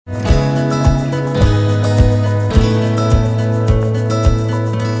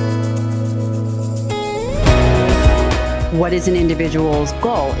what is an individual's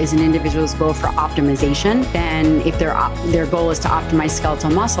goal? Is an individual's goal for optimization? Then if their goal is to optimize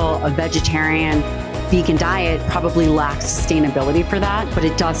skeletal muscle, a vegetarian vegan diet probably lacks sustainability for that, but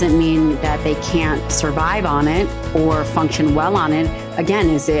it doesn't mean that they can't survive on it or function well on it. Again,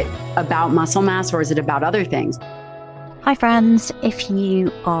 is it about muscle mass or is it about other things? Hi friends, if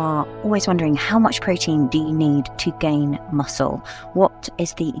you are always wondering how much protein do you need to gain muscle, what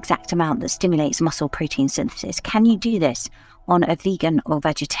is the exact amount that stimulates muscle protein synthesis? Can you do this on a vegan or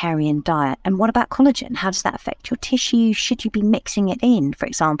vegetarian diet? And what about collagen? How does that affect your tissue? Should you be mixing it in, for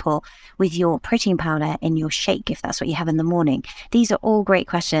example, with your protein powder in your shake, if that's what you have in the morning? These are all great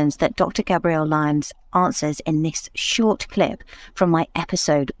questions that Dr. Gabrielle Lyon answers in this short clip from my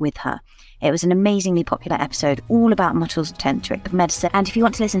episode with her. It was an amazingly popular episode all about muscle-centric medicine. And if you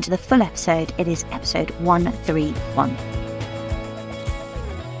want to listen to the full episode, it is episode 131.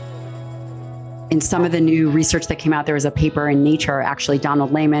 In some of the new research that came out, there was a paper in Nature, actually,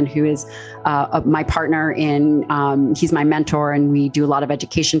 Donald Layman, who is my partner he's my mentor, and we do a lot of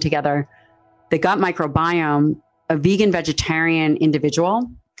education together. The gut microbiome, a vegan vegetarian individual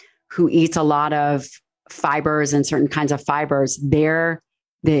who eats a lot of fibers and certain kinds of fibers, the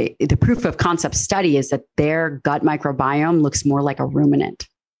proof of concept study is that their gut microbiome looks more like a ruminant,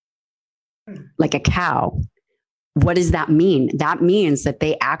 like a cow. What does that mean? That means that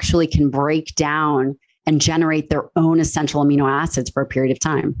they actually can break down and generate their own essential amino acids for a period of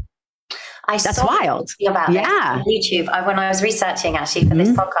time. That's wild. About this on YouTube. When I was researching actually for this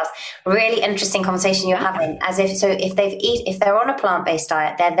podcast, really interesting conversation you're having. If they're on a plant-based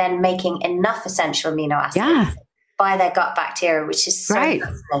diet, they're then making enough essential amino acids by their gut bacteria, which is so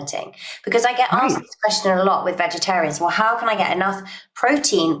fascinating. Because I get asked this question a lot with vegetarians. Well, how can I get enough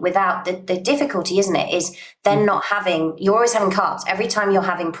protein without the difficulty, isn't it? Is then not having, you're always having carbs. Every time you're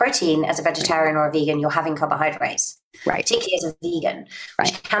having protein as a vegetarian or a vegan, you're having carbohydrates. Right. Particularly as a vegan,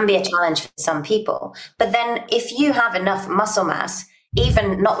 which can be a challenge for some people. But then if you have enough muscle mass,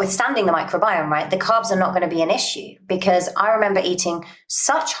 even notwithstanding the microbiome, right, the carbs are not going to be an issue, because I remember eating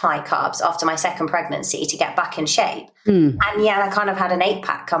such high carbs after my second pregnancy to get back in shape. And I kind of had an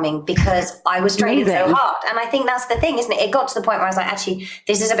 8-pack coming because I was training so hard. And I think that's the thing, isn't it? It got to the point where I was like, actually,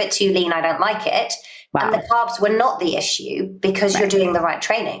 this is a bit too lean. I don't like it. Wow. And the carbs were not the issue because you're doing the right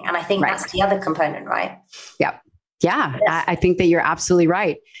training. And I think that's the other component, right? Yeah. Yeah, yes. I think that you're absolutely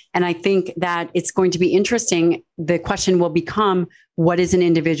right. And I think that it's going to be interesting. The question will become, what is an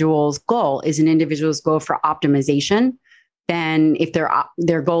individual's goal? Is an individual's goal for optimization? Then if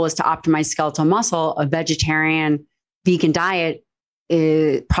their goal is to optimize skeletal muscle, a vegetarian vegan diet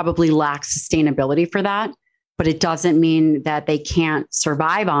probably lacks sustainability for that. But it doesn't mean that they can't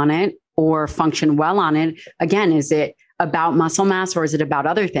survive on it or function well on it. Again, is it about muscle mass or is it about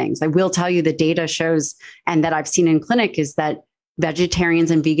other things? I will tell you the data shows, and that I've seen in clinic, is that vegetarians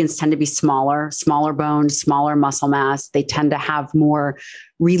and vegans tend to be smaller boned, smaller muscle mass. They tend to have more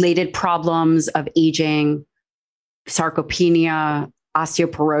related problems of aging, sarcopenia,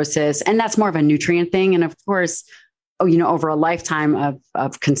 osteoporosis, and that's more of a nutrient thing. And of course, over a lifetime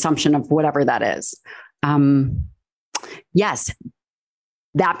of consumption of whatever that is. Yes.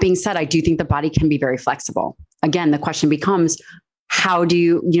 That being said, I do think the body can be very flexible. Again, the question becomes, how do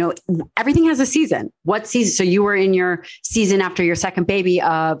you, everything has a season. What season? So you were in your season after your second baby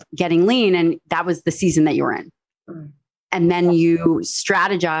of getting lean, and that was the season that you were in. And then you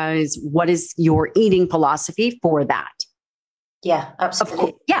strategize, what is your eating philosophy for that? Yeah,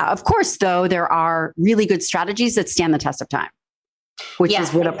 absolutely. Of course, though, there are really good strategies that stand the test of time, which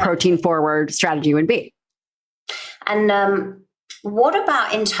is what a protein forward strategy would be. And, what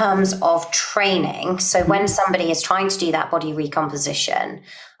about in terms of training? So when somebody is trying to do that body recomposition,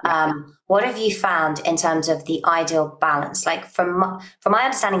 what have you found in terms of the ideal balance? Like from my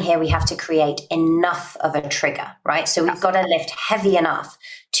understanding here, we have to create enough of a trigger, right? So we've got to lift heavy enough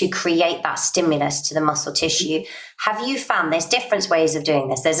to create that stimulus to the muscle tissue. Have you found there's different ways of doing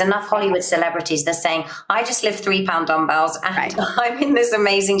this? There's enough Hollywood celebrities that are saying, I just lift 3-pound dumbbells and I'm in this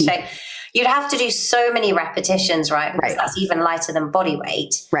amazing shape. You'd have to do so many repetitions, right? Because that's even lighter than body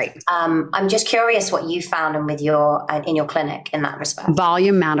weight. Right. I'm just curious what you found in your clinic in that respect.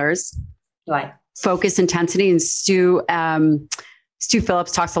 Volume matters. Right. Focus, intensity, and Stu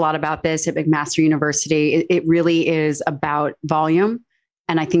Phillips talks a lot about this at McMaster University. It really is about volume,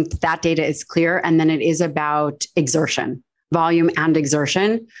 and I think that data is clear. And then it is about exertion, volume and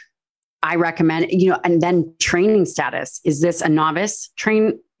exertion. I recommend, and then training status. Is this a novice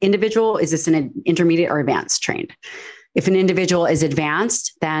trained individual? Is this an intermediate or advanced trained? If an individual is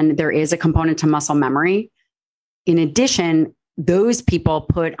advanced, then there is a component to muscle memory. In addition, those people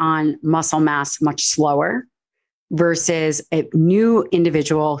put on muscle mass much slower versus a new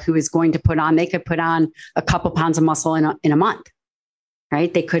individual who is going to they could put on a couple pounds of muscle in a month,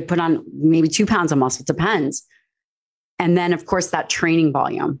 right? They could put on maybe 2 pounds of muscle, depends. And then of course that training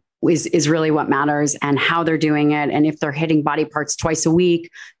volume is really what matters, and how they're doing it. And if they're hitting body parts twice a week,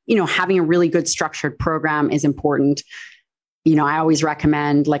 having a really good structured program is important. I always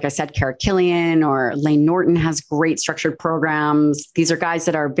recommend, like I said, Cara Killian or Lane Norton has great structured programs. These are guys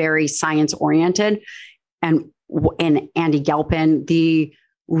that are very science oriented, and Andy Galpin. The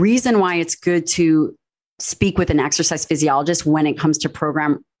reason why it's good to speak with an exercise physiologist when it comes to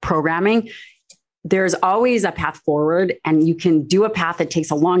programming, there's always a path forward, and you can do a path that takes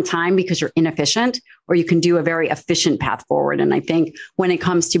a long time because you're inefficient, or you can do a very efficient path forward. And I think when it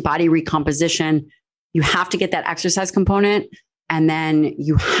comes to body recomposition, you have to get that exercise component, and then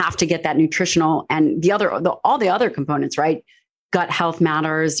you have to get that nutritional and all the other components, right? Gut health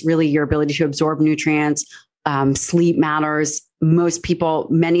matters, really your ability to absorb nutrients. Sleep matters. Most people,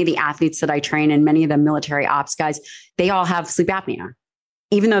 many of the athletes that I train and many of the military ops guys, they all have sleep apnea.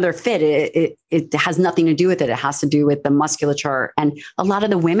 Even though they're fit, it has nothing to do with it. It has to do with the musculature. And a lot of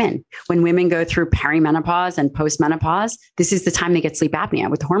the women, when women go through perimenopause and postmenopause, this is the time they get sleep apnea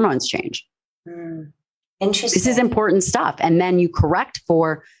with the hormones change. Interesting. This is important stuff. And then you correct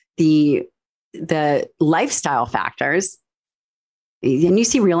for the lifestyle factors, and you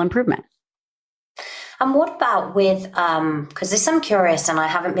see real improvement. And what about with, because this I'm curious and I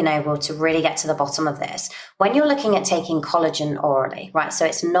haven't been able to really get to the bottom of this. When you're looking at taking collagen orally, right? So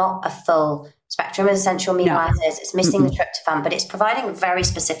it's not a full spectrum of essential amino acids, it's missing the tryptophan, but it's providing a very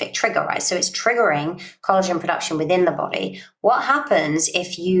specific trigger, right? So it's triggering collagen production within the body. What happens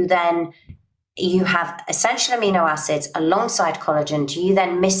if you have essential amino acids alongside collagen? Do you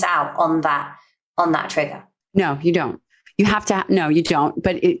then miss out on that trigger? No, you don't. No, you don't,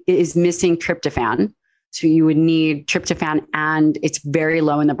 but it is missing tryptophan. So you would need tryptophan, and it's very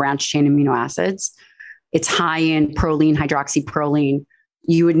low in the branched chain amino acids. It's high in proline, hydroxyproline.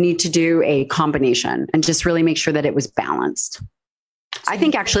 You would need to do a combination and just really make sure that it was balanced. I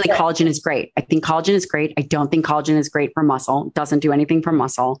think actually collagen is great. I think collagen is great. I don't think collagen is great for muscle. It doesn't do anything for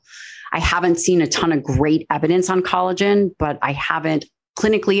muscle. I haven't seen a ton of great evidence on collagen, but I have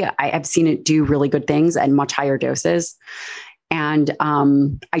seen it do really good things at much higher doses. And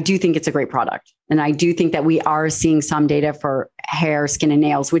I do think it's a great product. And I do think that we are seeing some data for hair, skin, and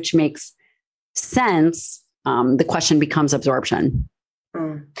nails, which makes sense. The question becomes absorption.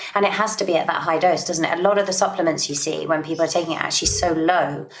 And it has to be at that high dose, doesn't it? A lot of the supplements you see when people are taking it are actually so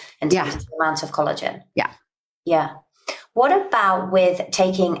low in terms of the amount of collagen. Yeah. What about with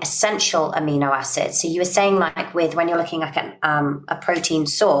taking essential amino acids? So you were saying when you're looking at a protein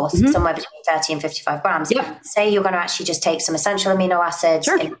source, somewhere between 30 and 55 grams, say you're going to actually just take some essential amino acids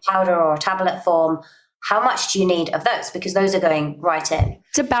in powder or tablet form. How much do you need of those? Because those are going right in.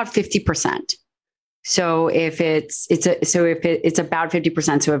 It's about 50%. So if it's about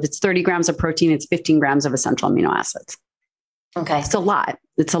 50%. So if it's 30 grams of protein, it's 15 grams of essential amino acids. Okay. It's a lot.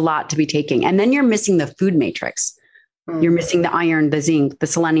 It's a lot to be taking. And then you're missing the food matrix. You're missing the iron, the zinc, the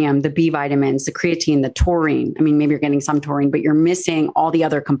selenium, the B vitamins, the creatine, the taurine. I mean, maybe you're getting some taurine, but you're missing all the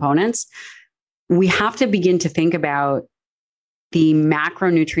other components. We have to begin to think about the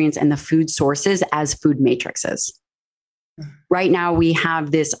macronutrients and the food sources as food matrices. Right now, we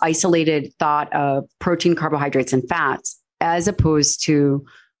have this isolated thought of protein, carbohydrates, and fats, as opposed to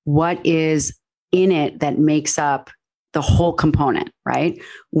what is in it that makes up the whole component, right?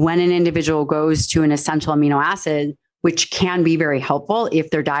 When an individual goes to an essential amino acid, which can be very helpful if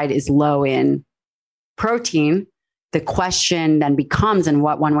their diet is low in protein, the question then becomes, and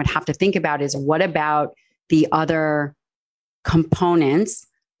what one would have to think about is, what about the other components?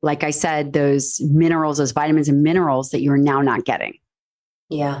 Like I said, those minerals, those vitamins and minerals that you're now not getting.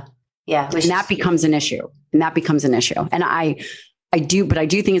 Yeah. And that becomes an issue. And I do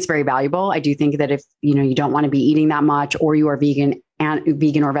think it's very valuable. I do think that if, you don't want to be eating that much, or you are vegan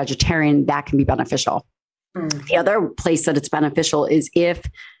or vegetarian, that can be beneficial. The other place that it's beneficial is if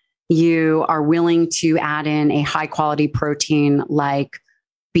you are willing to add in a high quality protein like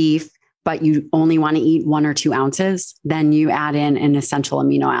beef, but you only want to eat 1 or 2 ounces, then you add in an essential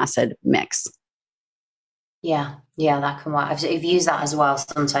amino acid mix. Yeah, that can work. I've used that as well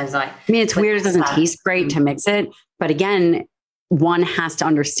sometimes. It's weird. It doesn't taste great to mix it. But again, one has to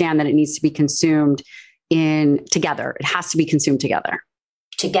understand that it needs to be consumed together. It has to be consumed together.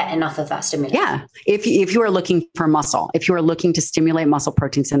 To get enough of that stimulus. Yeah. If you are looking for muscle, if you are looking to stimulate muscle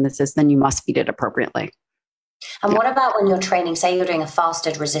protein synthesis, then you must feed it appropriately. And what about when you're training, say you're doing a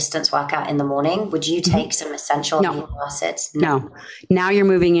fasted resistance workout in the morning, would you take some essential amino acids? No. Now you're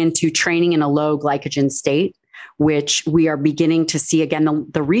moving into training in a low glycogen state. which we are beginning to see. Again,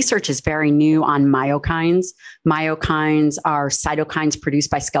 the research is very new on myokines. Myokines are cytokines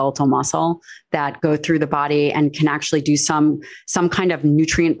produced by skeletal muscle that go through the body and can actually do some kind of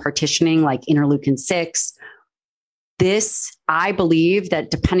nutrient partitioning, like interleukin 6. This, I believe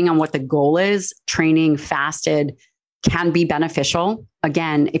that depending on what the goal is, training fasted can be beneficial.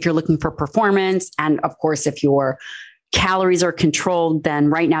 Again, if you're looking for performance, and of course, if your calories are controlled, then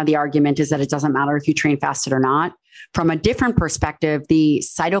right now the argument is that it doesn't matter if you train fasted or not. From a different perspective, the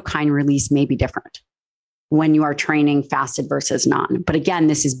cytokine release may be different when you are training fasted versus non. But again,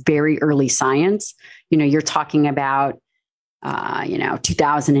 this is very early science. You're talking about,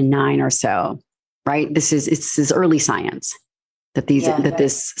 2009 or so, right? It's early science that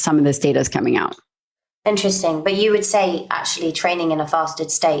some of this data is coming out. Interesting. But you would say actually training in a fasted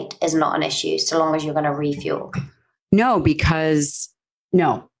state is not an issue so long as you're going to refuel. No,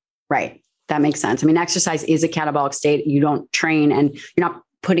 right. That makes sense. I mean, exercise is a catabolic state. You don't train and you're not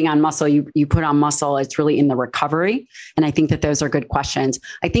putting on muscle. You put on muscle. It's really in the recovery. And I think that those are good questions.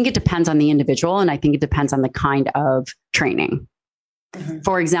 I think it depends on the individual. And I think it depends on the kind of training. Mm-hmm.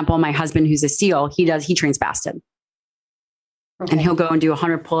 For example, my husband, who's a SEAL, he trains fasted. Okay. And he'll go and do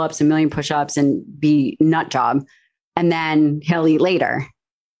 100 pull-ups, 1 million push-ups and be nut job. And then he'll eat later.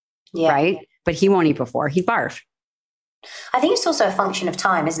 Yeah. Right. But he won't eat before. He'd barf. I think it's also a function of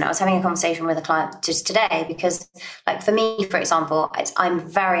time, isn't it? I was having a conversation with a client just today because, like, for me, for example, I'm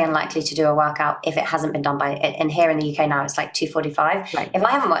very unlikely to do a workout if it hasn't been done by, and here in the UK now, it's like 2:45. Right. If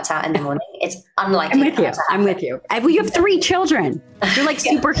I haven't worked out in the morning, it's unlikely. I'm with you. You have 3 children. You're like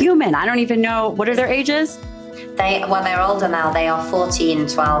superhuman. I don't even know. What are their ages? They're older now. They are 14,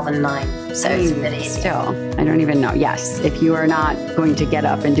 12, and 9. So it's a bit easier. Still, I don't even know. Yes. If you are not going to get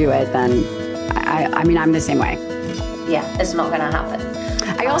up and do it, then I'm the same way. Yeah, it's not going to happen.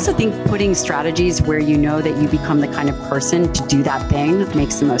 I also think putting strategies where you know that you become the kind of person to do that thing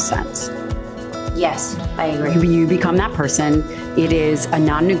makes the most sense. Yes, I agree. You become that person. It is a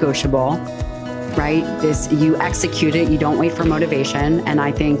non-negotiable, right? You execute it. You don't wait for motivation. And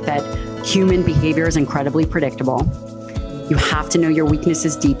I think that human behavior is incredibly predictable. You have to know your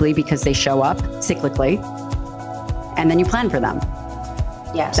weaknesses deeply because they show up cyclically. And then you plan for them.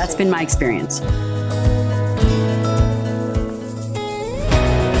 Yes. That's been my experience.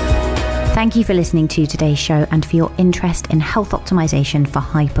 Thank you for listening to today's show and for your interest in health optimization for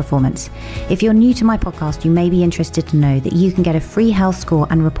high performance. If you're new to my podcast, you may be interested to know that you can get a free health score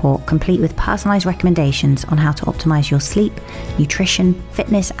and report complete with personalized recommendations on how to optimize your sleep, nutrition,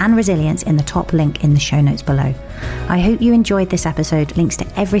 fitness, and resilience in the top link in the show notes below. I hope you enjoyed this episode. Links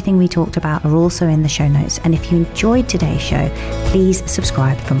to everything we talked about are also in the show notes. And if you enjoyed today's show, please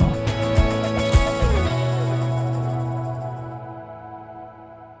subscribe for more.